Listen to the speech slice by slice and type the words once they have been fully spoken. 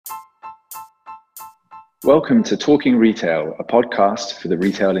Welcome to Talking Retail, a podcast for the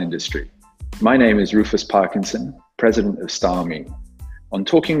retail industry. My name is Rufus Parkinson, President of StyleMe. On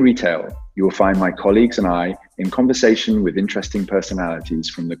Talking Retail, you will find my colleagues and I in conversation with interesting personalities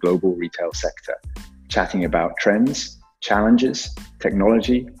from the global retail sector, chatting about trends, challenges,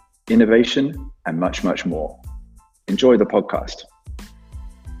 technology, innovation, and much, much more. Enjoy the podcast.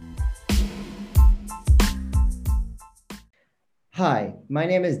 Hi, my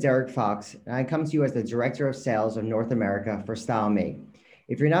name is Derek Fox, and I come to you as the Director of Sales of North America for StyleMe.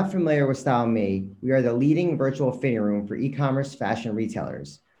 If you're not familiar with StyleMe, we are the leading virtual fitting room for e-commerce fashion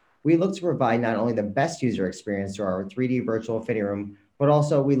retailers. We look to provide not only the best user experience through our 3D virtual fitting room, but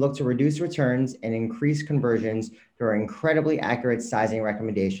also we look to reduce returns and increase conversions through our incredibly accurate sizing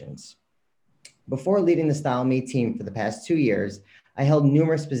recommendations. Before leading the StyleMe team for the past 2 years, I held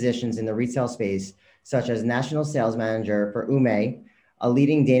numerous positions in the retail space, such as National Sales Manager for Ume, a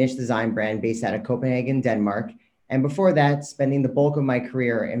leading Danish design brand based out of Copenhagen, Denmark. And before that, spending the bulk of my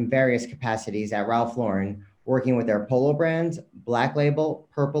career in various capacities at Ralph Lauren, working with their Polo brand, Black Label,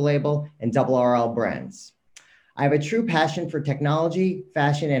 Purple Label, and Double RL brands. I have a true passion for technology,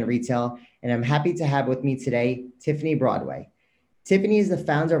 fashion, and retail, and I'm happy to have with me today, Tiffany Broadway. Tiffany is the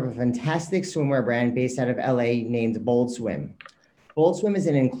founder of a fantastic swimwear brand based out of LA named Bold Swim. Bold Swim is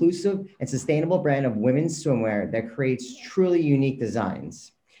an inclusive and sustainable brand of women's swimwear that creates truly unique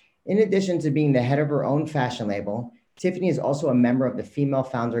designs. In addition to being the head of her own fashion label, Tiffany is also a member of the Female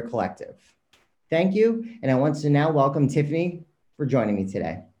Founder Collective. Thank you, and I want to now welcome Tiffany for joining me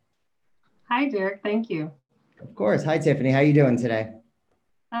today. Hi, Derek. Thank you. Of course. Hi, Tiffany. How are you doing today?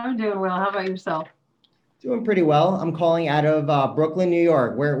 I'm doing well. How about yourself? Doing pretty well. I'm calling out of Brooklyn, New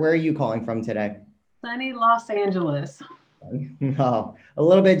York. Where are you calling from today? Sunny Los Angeles. No, a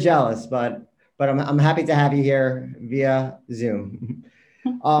little bit jealous, but I'm happy to have you here via Zoom.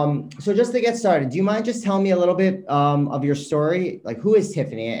 So just to get started, do you mind just telling me a little bit of your story? Like, who is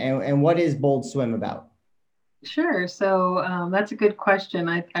Tiffany and what is Bold Swim about? Sure. So that's a good question.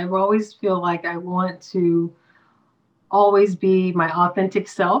 I always feel like I want to always be my authentic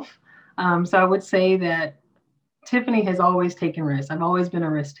self. So I would say that Tiffany has always taken risks. I've always been a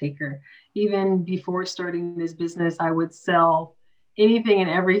risk taker. Even before starting this business, I would sell anything and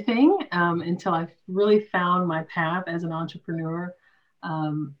everything until I really found my path as an entrepreneur.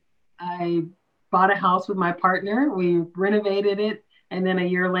 I bought a house with my partner. We renovated it. And then a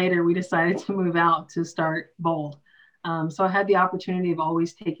year later, we decided to move out to start Bold. So I had the opportunity of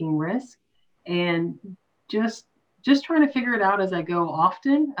always taking risks and just trying to figure it out as I go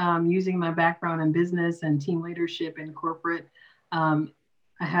often, using my background in business and team leadership and corporate.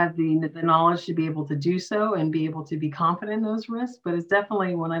 I have the knowledge to be able to do so and be able to be confident in those risks. But it's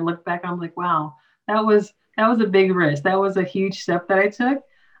definitely, when I look back, I'm like, wow, that was a big risk. That was a huge step that I took.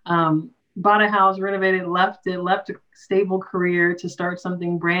 Bought a house, renovated, left a stable career to start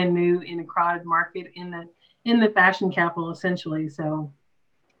something brand new in a crowded market in the fashion capital, essentially. So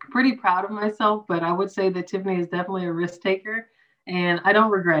pretty proud of myself, but I would say that Tiffany is definitely a risk taker, and I don't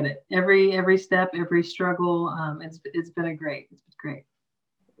regret it. Every step, every struggle, it's been great.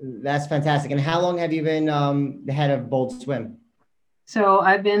 That's fantastic. And how long have you been the head of Bold Swim? So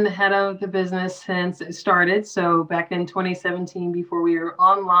I've been the head of the business since it started. So back in 2017, before we were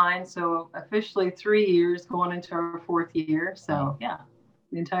online. So officially 3 years, going into our 4th year. So yeah,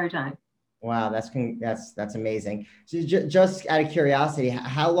 the entire time. Wow, that's amazing. So just out of curiosity,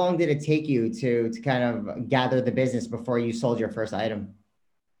 how long did it take you to kind of gather the business before you sold your first item?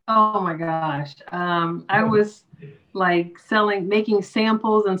 Oh my gosh. I was like making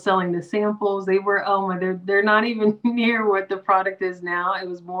samples and selling the samples. They were, they're not even near what the product is now. It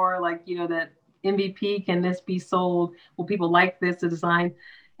was more like, that MVP, can this be sold? Will people like this design?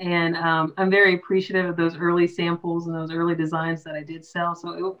 And I'm very appreciative of those early samples and those early designs that I did sell.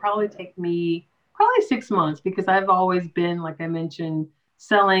 So it will probably take me 6 months, because I've always been, like I mentioned,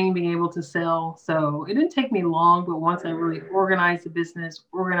 selling, being able to sell. So it didn't take me long, but once I really organized the business,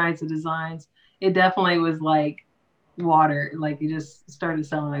 organized the designs, it definitely was like water. Like, it just started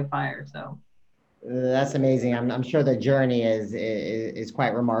selling like fire. So that's amazing. I'm sure the journey is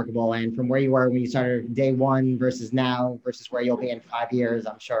quite remarkable. And from where you were when you started day one versus now versus where you'll be in 5 years,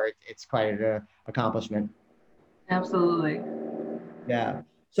 I'm sure it's quite an accomplishment. Absolutely. Yeah.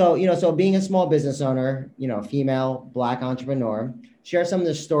 So, so being a small business owner, female, Black entrepreneur, share some of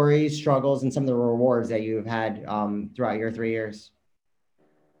the stories, struggles, and some of the rewards that you've had throughout your 3 years.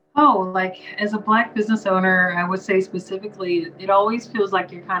 Oh, like as a Black business owner, I would say specifically, it always feels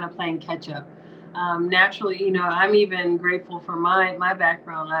like you're kind of playing catch up. Naturally, I'm even grateful for my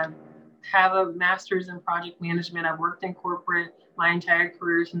background. I have a master's in project management. I've worked in corporate. my entire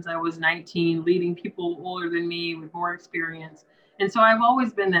career since I was 19, leading people older than me with more experience. And so I've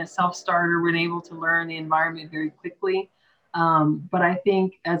always been that self-starter, been able to learn the environment very quickly. But I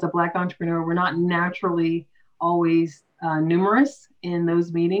think as a Black entrepreneur, we're not naturally always numerous in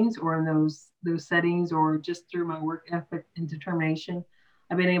those meetings or in those settings, or just through my work ethic and determination.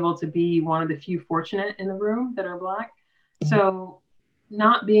 I've been able to be one of the few fortunate in the room that are Black. So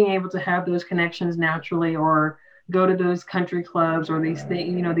not being able to have those connections naturally, or go to those country clubs, or these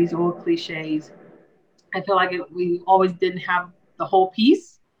things, these old cliches, I feel like we always didn't have the whole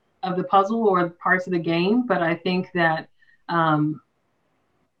piece of the puzzle or parts of the game. But I think that um,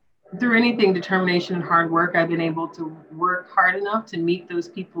 through anything, determination and hard work, I've been able to work hard enough to meet those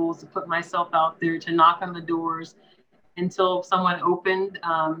people, to put myself out there, to knock on the doors until someone opened.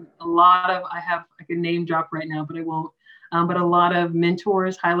 A lot of, I can name drop right now, but I won't. But a lot of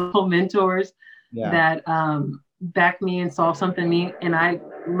mentors, high level mentors, that backed me and saw something in me. And I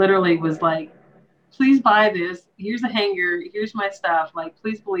literally was like, please buy this. Here's a hanger. Here's my stuff. Like,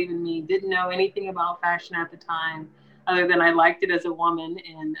 please believe in me. Didn't know anything about fashion at the time, other than I liked it as a woman.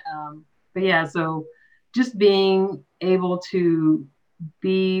 And, but yeah, so just being able to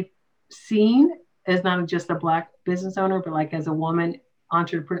be seen as not just a Black business owner, but like as a woman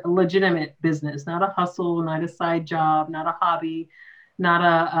entrepreneur, a legitimate business, not a hustle, not a side job, not a hobby, not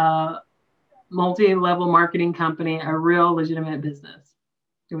a multi-level marketing company, a real legitimate business.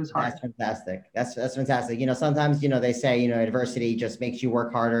 It was hard. That's fantastic. That's fantastic. Sometimes, they say, adversity just makes you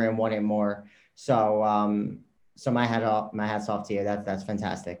work harder and want it more. So, so my hat's off to you. That's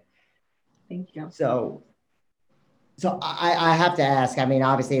fantastic. Thank you. So I have to ask, I mean,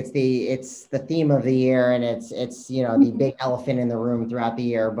 obviously it's the theme of the year, and it's, the big elephant in the room throughout the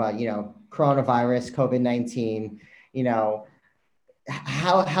year, but, coronavirus, COVID-19,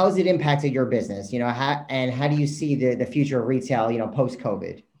 how has it impacted your business? How do you see the future of retail, post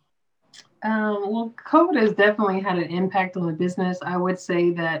COVID? Well, COVID has definitely had an impact on the business. I would say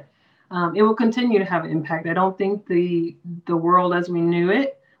that it will continue to have an impact. I don't think the world as we knew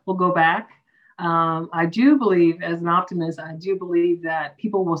it will go back. I do believe, as an optimist, I do believe that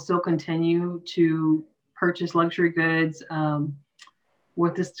people will still continue to purchase luxury goods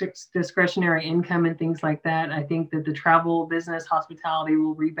with this discretionary income and things like that. I think that the travel business, hospitality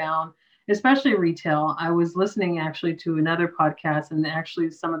will rebound, especially retail. I was listening actually to another podcast, and actually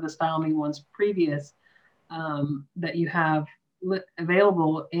some of the Style Me ones previous that you have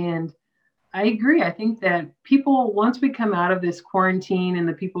available. And I agree. I think that people, once we come out of this quarantine, and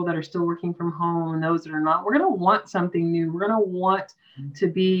the people that are still working from home and those that are not, we're going to want something new. We're going to want to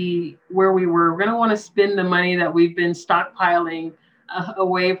be where we were. We're going to want to spend the money that we've been stockpiling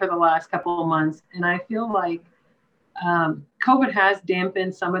away for the last couple of months. And I feel like COVID has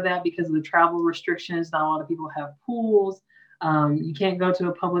dampened some of that because of the travel restrictions. Not a lot of people have pools. You can't go to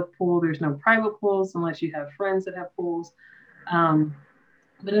a public pool. There's no private pools unless you have friends that have pools.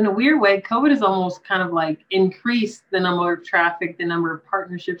 But in a weird way, COVID has almost kind of like increased the number of traffic, the number of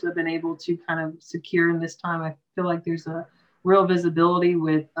partnerships I've been able to kind of secure in this time. I feel like there's a real visibility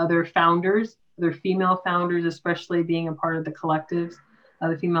with other founders, other female founders, especially being a part of the collectives,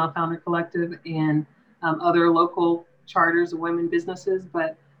 the Female Founder Collective, and other local charters of women businesses.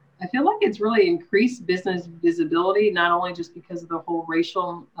 But I feel like it's really increased business visibility, not only just because of the whole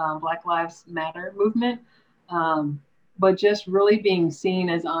racial Black Lives Matter movement, but just really being seen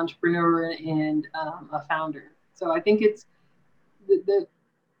as an entrepreneur and a founder. So I think it's the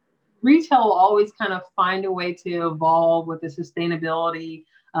retail will always kind of find a way to evolve with the sustainability,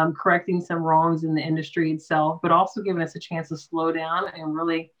 correcting some wrongs in the industry itself, but also giving us a chance to slow down and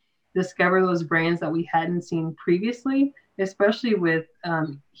really discover those brands that we hadn't seen previously, especially with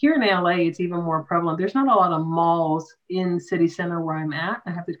here in LA, it's even more prevalent. There's not a lot of malls in city center where I'm at.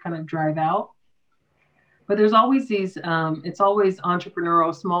 I have to kind of drive out. But there's always these, it's always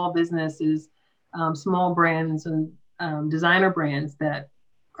entrepreneurial, small businesses, small brands and designer brands that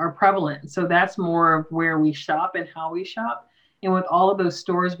are prevalent. So that's more of where we shop and how we shop. And with all of those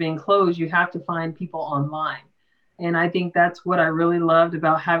stores being closed, you have to find people online. And I think that's what I really loved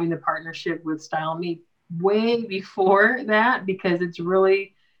about having the partnership with Style Me way before that, because it's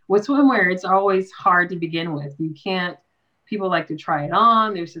really, with swimwear, it's always hard to begin with. You can't, people like to try it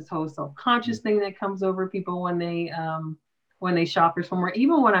on. There's this whole self-conscious thing that comes over people when they shop for swimwear.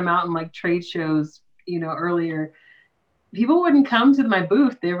 Even when I'm out in like trade shows, earlier, people wouldn't come to my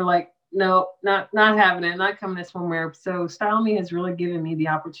booth. They were like, no, not having it, not coming to swimwear. So Style Me has really given me the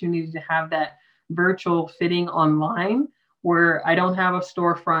opportunity to have that virtual fitting online where I don't have a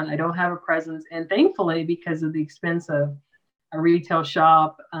storefront, I don't have a presence. And thankfully, because of the expense of a retail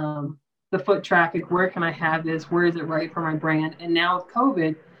shop, the foot traffic, where can I have this? Where is it right for my brand? And now with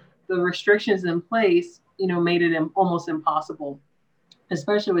COVID, the restrictions in place, made it almost impossible,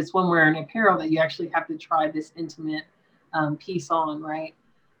 especially with swimwear and apparel, that you actually have to try this intimate piece on, right?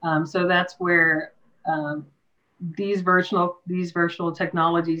 So that's where these virtual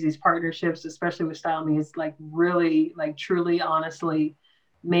technologies, these partnerships, especially with StyleMe, is like really, like truly, honestly,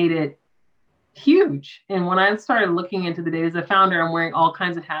 made it huge. And when I started looking into the data as a founder, I'm wearing all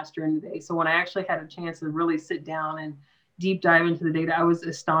kinds of hats during the day. So when I actually had a chance to really sit down and deep dive into the data, I was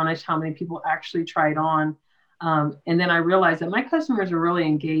astonished how many people actually tried on. And then I realized that my customers are really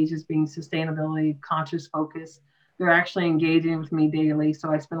engaged as being sustainability conscious focused. They're actually engaging with me daily.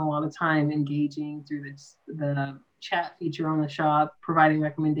 So I spend a lot of time engaging through the chat feature on the shop, providing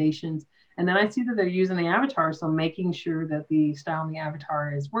recommendations. And then I see that they're using the avatar. So making sure that the style in the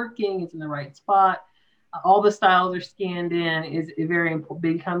avatar is working, it's in the right spot. All the styles are scanned in is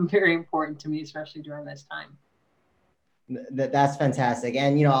become very important to me, especially during this time. That's fantastic.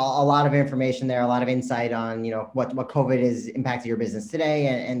 And, a lot of information there, a lot of insight on, what COVID has impacted your business today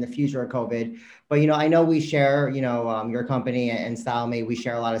and the future of COVID. But, I know we share, your company and StyleMe, we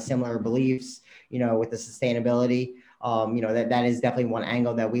share a lot of similar beliefs, with the sustainability. That is definitely one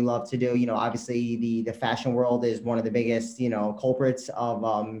angle that we love to do. Obviously the fashion world is one of the biggest, culprits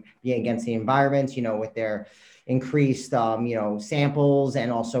of being against the environment, with their increased, samples,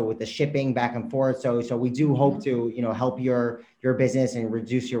 and also with the shipping back and forth. So we do hope to, help your business and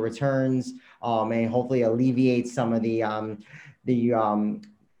reduce your returns, and hopefully alleviate some of the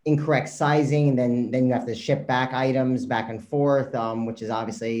incorrect sizing. And then you have to ship back items back and forth, which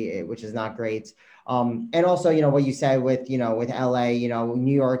is not great. And also, what you said with, with LA,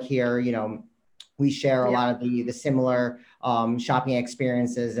 New York here, we share a lot of the similar shopping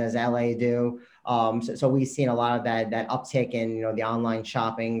experiences as LA do. So we've seen a lot of that uptick in, the online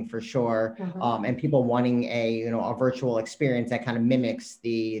shopping for sure. And people wanting a virtual experience that kind of mimics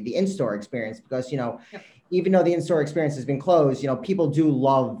the in-store experience, because, even though the in-store experience has been closed, people do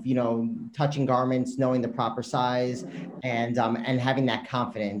love, touching garments, knowing the proper size, and having that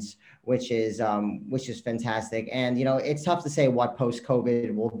confidence, which is fantastic. And, it's tough to say what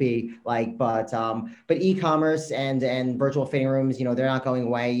post-COVID will be like, but e-commerce and virtual fitting rooms, they're not going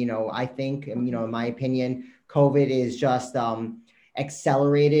away. I think, in my opinion, COVID is just,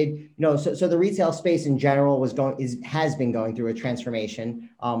 accelerated, so the retail space in general has been going through a transformation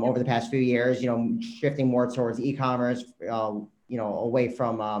over the past few years, shifting more towards e-commerce, away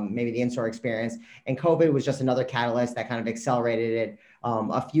from maybe the in-store experience. And COVID was just another catalyst that kind of accelerated it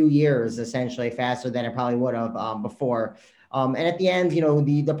a few years, essentially faster than it probably would have before. And at the end,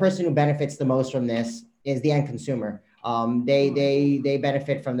 the person who benefits the most from this is the end consumer. They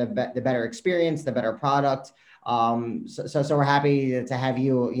benefit from the better experience, the better product. So we're happy to have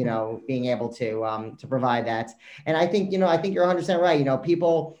you, being able to provide that. And I think you're 100% right.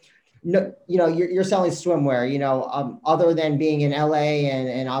 People, you're selling swimwear, other than being in LA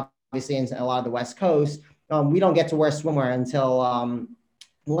and obviously in a lot of the West Coast, we don't get to wear swimwear until,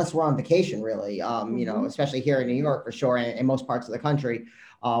 unless we're on vacation, really, especially here in New York for sure, and in most parts of the country.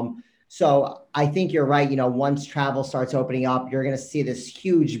 So I think you're right. Once travel starts opening up, you're going to see this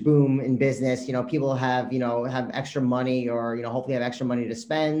huge boom in business. People have extra money, or, hopefully have extra money to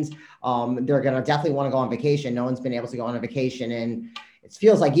spend. They're going to definitely want to go on vacation. No one's been able to go on a vacation, and it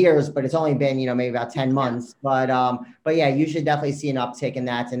feels like years, but it's only been, maybe about 10 months. But yeah, you should definitely see an uptick in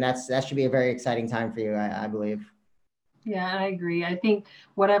that. And that should be a very exciting time for you, I believe. Yeah, I agree. I think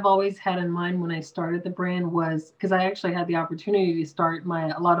what I've always had in mind when I started the brand was, because I actually had the opportunity to start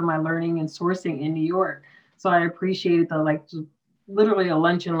a lot of my learning and sourcing in New York. So I appreciated literally a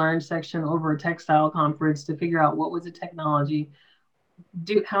lunch and learn section over a textile conference to figure out what was the technology.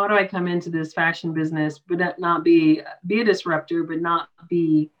 How do I come into this fashion business, but not be a disruptor, but not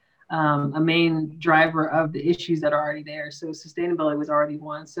be a main driver of the issues that are already there. So sustainability was already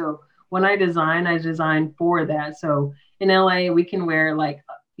one. So when I designed for that. So in LA, we can wear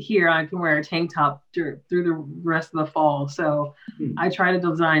here, I can wear a tank top through the rest of the fall. So I try to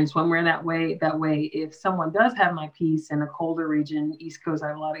design swimwear that way. That way, if someone does have my piece in a colder region, East Coast, I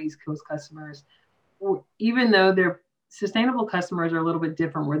have a lot of East Coast customers, even though they're sustainable customers are a little bit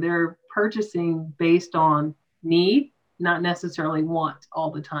different, where they're purchasing based on need, not necessarily want all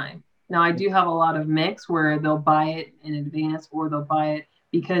the time. Now, I do have a lot of mix where they'll buy it in advance, or they'll buy it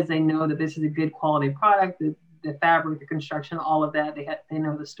because they know that this is a good quality product, the fabric, the construction, all of that. They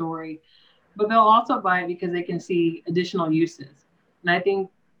know the story, but they'll also buy it because they can see additional uses. And I think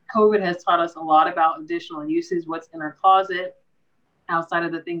COVID has taught us a lot about additional uses, what's in our closet outside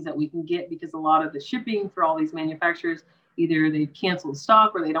of the things that we can get, because a lot of the shipping for all these manufacturers either they've canceled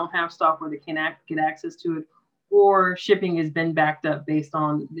stock or they don't have stock where they can't get access to it, or shipping has been backed up based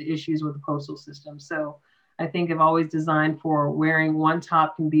on the issues with the postal system. So I think I've always designed for wearing one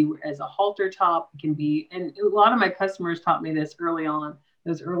top can be as a halter top, it can be, and a lot of my customers taught me this early on,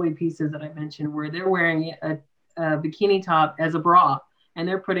 those early pieces that I mentioned, where they're wearing a bikini top as a bra and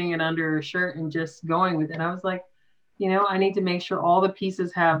they're putting it under a shirt and just going with it. And I was like, I need to make sure all the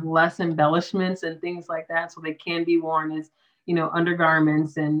pieces have less embellishments and things like that so they can be worn as,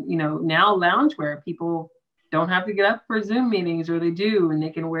 undergarments and, now loungewear. People don't have to get up for Zoom meetings, or they do, and they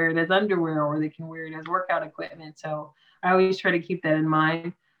can wear it as underwear or they can wear it as workout equipment. So I always try to keep that in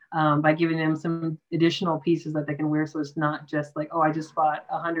mind by giving them some additional pieces that they can wear. So it's not just like, oh, I just bought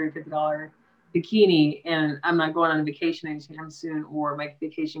a $150 bikini and I'm not going on vacation anytime soon, or my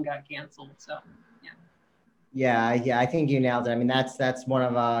vacation got canceled. So yeah, I think you nailed it. I mean, that's one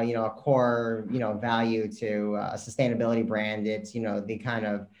of a core value to a sustainability brand. It's the kind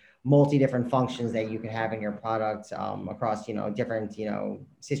of different functions that you can have in your product across different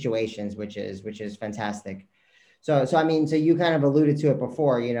situations, which is fantastic. So I mean, so you kind of alluded to it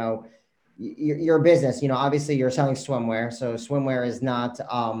before. Your business. Obviously you're selling swimwear, so swimwear is not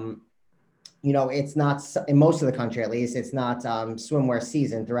it's not, in most of the country at least, it's not swimwear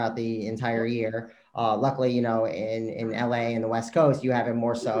season throughout the entire year. Luckily, in LA and the West Coast, you have it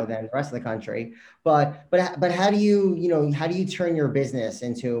more so than the rest of the country. But how do you turn your business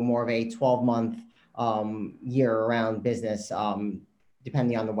into more of a 12-month year-round business,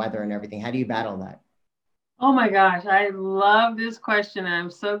 depending on the weather and everything? How do you battle that? Oh my gosh, I love this question. I'm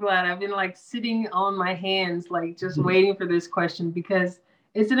so glad. I've been like sitting on my hands, like just waiting for this question, because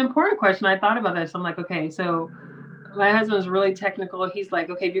it's an important question. I thought about this. I'm like, okay, so my husband's really technical. He's like,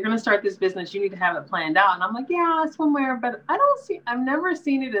 okay, if you're going to start this business, you need to have it planned out. And I'm like, yeah, swimwear, but I've never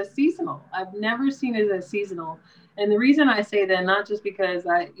seen it as seasonal. I've never seen it as seasonal. And the reason I say that, not just because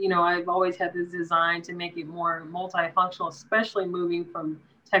I've always had this design to make it more multifunctional, especially moving from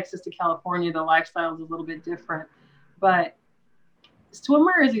Texas to California, the lifestyle is a little bit different, but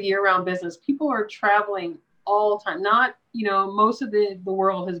swimwear is a year-round business. People are traveling all the time. Not, most of the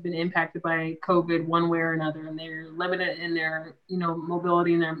world has been impacted by COVID one way or another, and they're limited in their,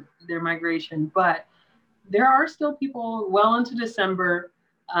 mobility and their migration. But there are still people well into December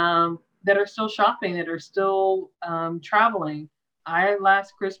that are still shopping, that are still traveling. I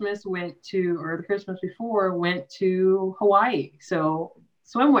last Christmas or the Christmas before, went to Hawaii. So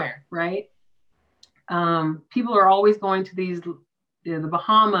swimwear, right? People are always going to the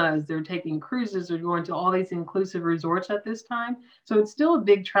Bahamas, they're taking cruises, they're going to all these inclusive resorts at this time. So it's still a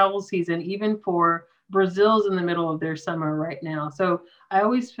big travel season, even for Brazil's in the middle of their summer right now. So I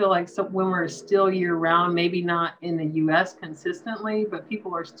always feel like swimwear is still year round, maybe not in the US consistently, but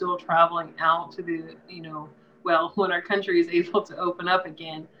people are still traveling out to the, when our country is able to open up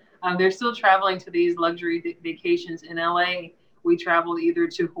again, they're still traveling to these luxury vacations in LA. We traveled either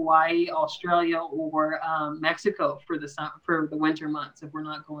to Hawaii, Australia, or Mexico for the winter months if we're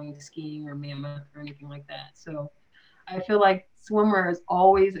not going skiing or Mammoth or anything like that. So I feel like swimwear is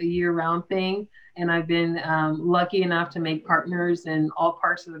always a year-round thing, and I've been lucky enough to make partners in all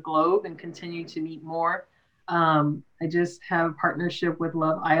parts of the globe and continue to meet more. I just have a partnership with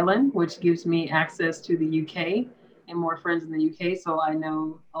Love Island, which gives me access to the UK and more friends in the UK. So I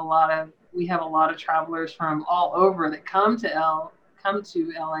know we have a lot of travelers from all over that come to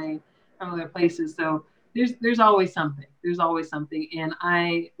LA from other places. So there's always something. There's always something. And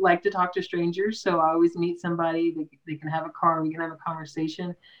I like to talk to strangers. So I always meet somebody, they can have a car, we can have a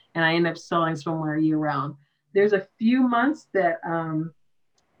conversation, and I end up selling swimwear year round. There's a few months that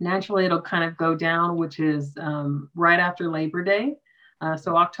naturally it'll kind of go down, which is right after Labor Day.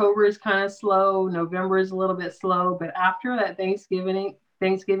 So October is kind of slow. November is a little bit slow, but after that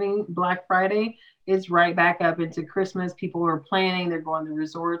Thanksgiving, Black Friday, it's right back up into Christmas. People are planning, they're going to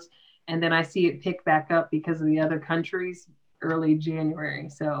resorts, and then I see it pick back up because of the other countries early January.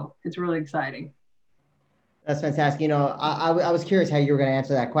 So it's really exciting. That's fantastic. I was curious how you were going to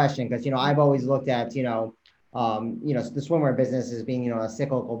answer that question, because I've always looked at the swimwear business as being a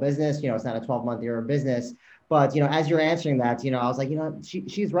cyclical business. It's not a 12-month year business. But as you're answering that, I was like,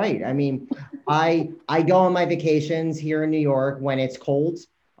 she's right. I mean, I go on my vacations here in New York when it's cold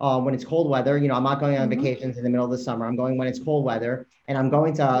weather. I'm not going on vacations in the middle of the summer. I'm going when it's cold weather, and I'm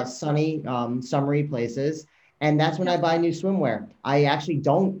going to sunny, summery places. And that's when I buy new swimwear. I actually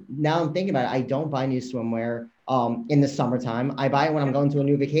don't, now I'm thinking about it, I don't buy new swimwear in the summertime. I buy it when I'm going to a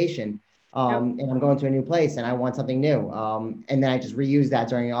new vacation. And I'm going to a new place and I want something new. And then I just reuse that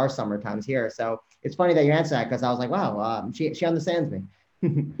during our summer times here. So it's funny that you answer that, because I was like, wow, she understands me.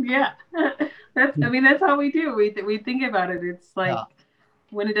 Yeah. I mean, that's how we do. We think about it. It's like Yeah.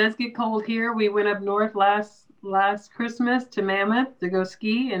 when it does get cold here, we went up north last Christmas to Mammoth to go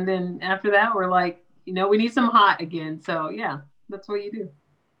ski, and then after that, we're like, we need some hot again. So yeah, that's what you do.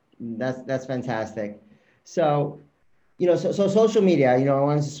 That's fantastic. So, so social media, I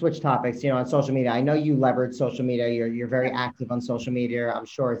wanted to switch topics, on social media. I know you leverage social media. You're very active on social media. I'm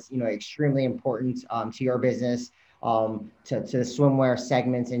sure it's, extremely important to your business, to the swimwear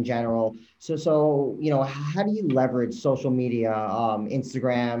segments in general. So, how do you leverage social media,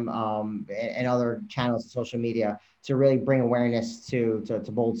 Instagram, and other channels of social media to really bring awareness to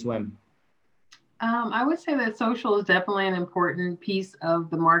Bold Swim? I would say that social is definitely an important piece of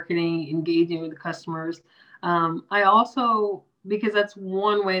the marketing, engaging with the customers. I also, because that's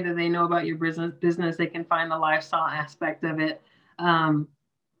one way that they know about your business, they can find the lifestyle aspect of it. Um,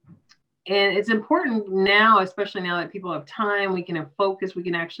 and it's important now, especially now that people have time, we can have focus, we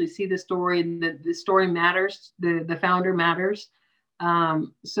can actually see the story. The story matters, the founder matters.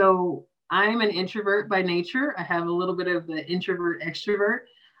 So I'm an introvert by nature. I have a little bit of the introvert extrovert.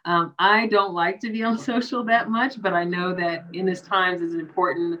 I don't like to be on social that much, but I know that in this times is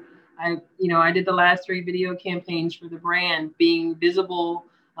important. I did the last 3 video campaigns for the brand, being visible,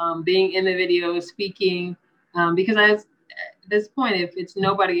 being in the video, speaking, because at this point, if it's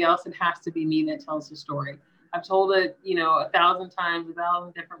nobody else, it has to be me that tells the story. I've told it, 1,000 times,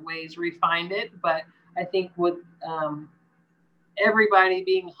 1,000 different ways, refined it, but I think with everybody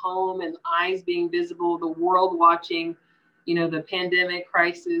being home and eyes being visible, the world watching, the pandemic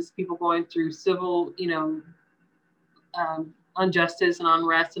crisis, people going through civil, injustice and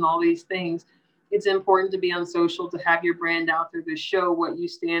unrest and all these things. It's important to be on social, to have your brand out there, to show what you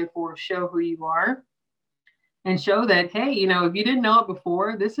stand for, show who you are, and show that, hey, if you didn't know it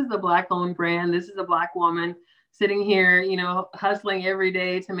before, this is a Black owned brand. This is a Black woman sitting here, hustling every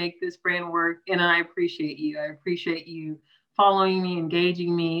day to make this brand work. And I appreciate you. I appreciate you following me,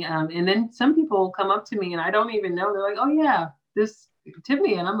 engaging me. And then some people come up to me and I don't even know. They're like, oh, yeah, this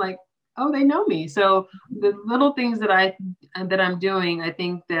Tiffany. And I'm like, oh, they know me. So the little things that I'm doing, I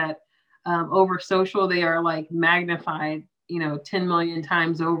think that over social, they are like magnified, 10 million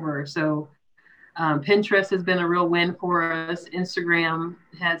times over. So Pinterest has been a real win for us. Instagram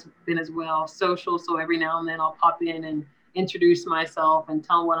has been as well. Social, so every now and then I'll pop in and introduce myself and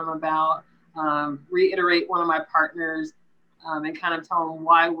tell them what I'm about, reiterate one of my partners, and kind of tell them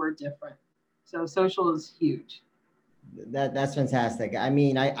why we're different. So social is huge. That's fantastic. I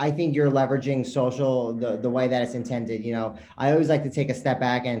mean, I think you're leveraging social the way that it's intended. I always like to take a step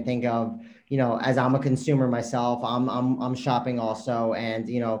back and think of, as I'm a consumer myself, I'm shopping also, and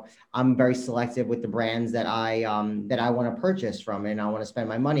I'm very selective with the brands that I want to purchase from and I want to spend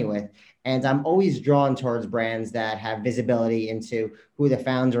my money with. And I'm always drawn towards brands that have visibility into who the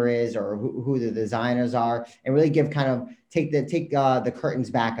founder is or who the designers are, and really give kind of take the curtains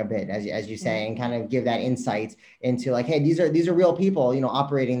back a bit, as you say, and kind of give that insight into like, hey, these are real people,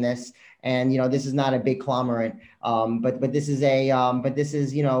 operating this, and this is not a big conglomerate, but this is this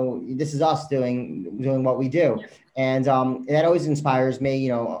is us doing what we do, and that always inspires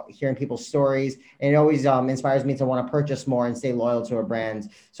me, hearing people's stories, and it always inspires me to want to purchase more and stay loyal to a brand.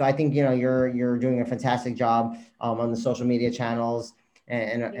 So I think you're doing a fantastic job on the social media channels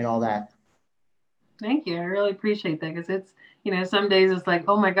and all that. Thank you. I really appreciate that because it's, some days it's like,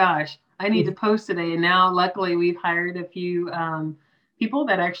 oh my gosh, I need to post today. And now, luckily, we've hired a few people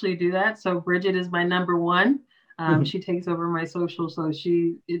that actually do that. So Bridget is my number one. She takes over my social. So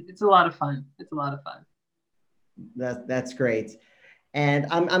it's a lot of fun. It's a lot of fun. That's great. And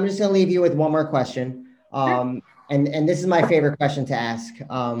I'm just going to leave you with one more question. And this is my favorite question to ask.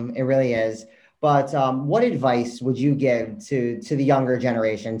 It really is. But what advice would you give to the younger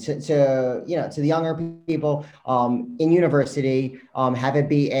generation, to the younger people in university? Have it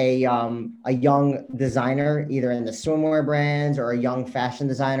be a young designer, either in the swimwear brands, or a young fashion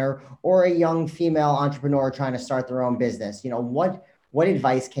designer, or a young female entrepreneur trying to start their own business? What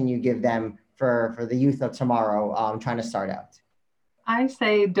advice can you give them for the youth of tomorrow trying to start out? I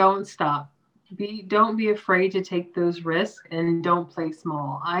say don't stop. Don't be afraid to take those risks and don't play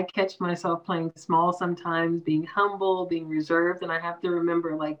small. I catch myself playing small sometimes, being humble, being reserved, and I have to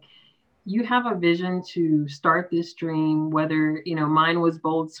remember, like, you have a vision to start this dream, whether, mine was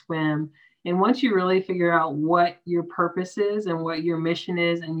Bold Swim. And once you really figure out what your purpose is and what your mission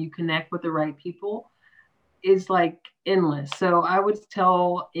is, and you connect with the right people, is like endless. So I would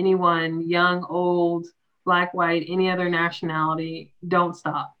tell anyone, young, old, Black, white, any other nationality, don't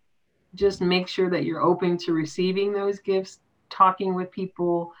stop. Just make sure that you're open to receiving those gifts, talking with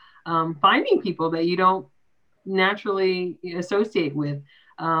people, finding people that you don't naturally associate with.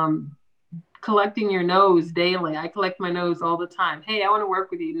 collecting your nose daily. I collect my nose all the time. Hey, I want to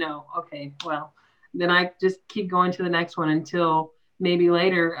work with you. No. Okay. Well, then I just keep going to the next one until maybe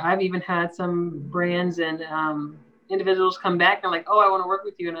later. I've even had some brands and individuals come back and like, oh, I want to work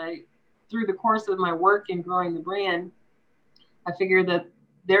with you. And through the course of my work in growing the brand, I figured that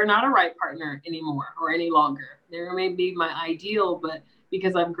they're not a right partner anymore or any longer. They may be my ideal, but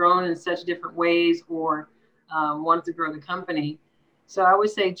because I've grown in such different ways or wanted to grow the company. So I would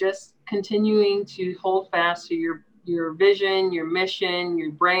say just continuing to hold fast to your vision, your mission,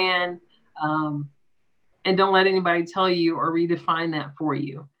 your brand, and don't let anybody tell you or redefine that for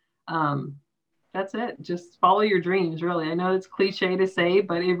you. That's it. Just follow your dreams, really. I know it's cliche to say,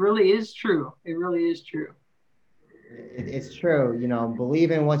 but it really is true. It really is true. It's true.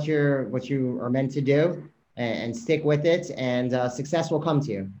 Believe in what you are meant to do, and stick with it, and success will come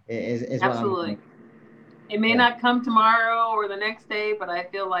to you. Is what I'm. Absolutely. It may not come tomorrow or the next day, but I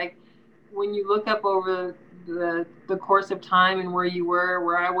feel like when you look up over the course of time and where you were,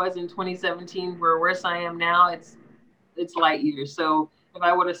 where I was in 2017, where I am now, it's light years. So if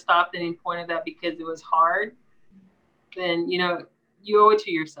I would have stopped at any point of that because it was hard, then you owe it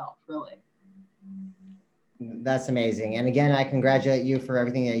to yourself, really. That's amazing. And again, I congratulate you for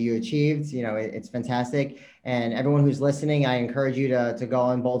everything that you achieved. It's fantastic. And everyone who's listening, I encourage you to go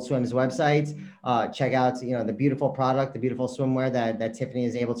on Bold Swim's website, check out, the beautiful product, the beautiful swimwear that Tiffany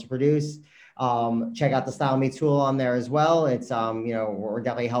is able to produce. Check out the Style Me tool on there as well. It's, we're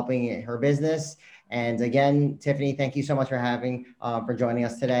definitely helping her business. And again, Tiffany, thank you so much for joining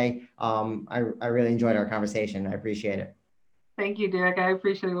us today. I really enjoyed our conversation. I appreciate it. Thank you, Derek. I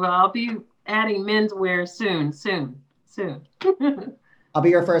appreciate it. Well, I'll be adding menswear soon. I'll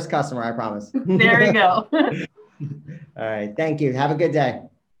be your first customer, I promise. There you go. All right. Thank you. Have a good day.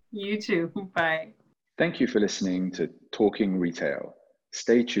 You too. Bye. Thank you for listening to Talking Retail.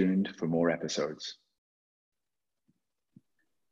 Stay tuned for more episodes.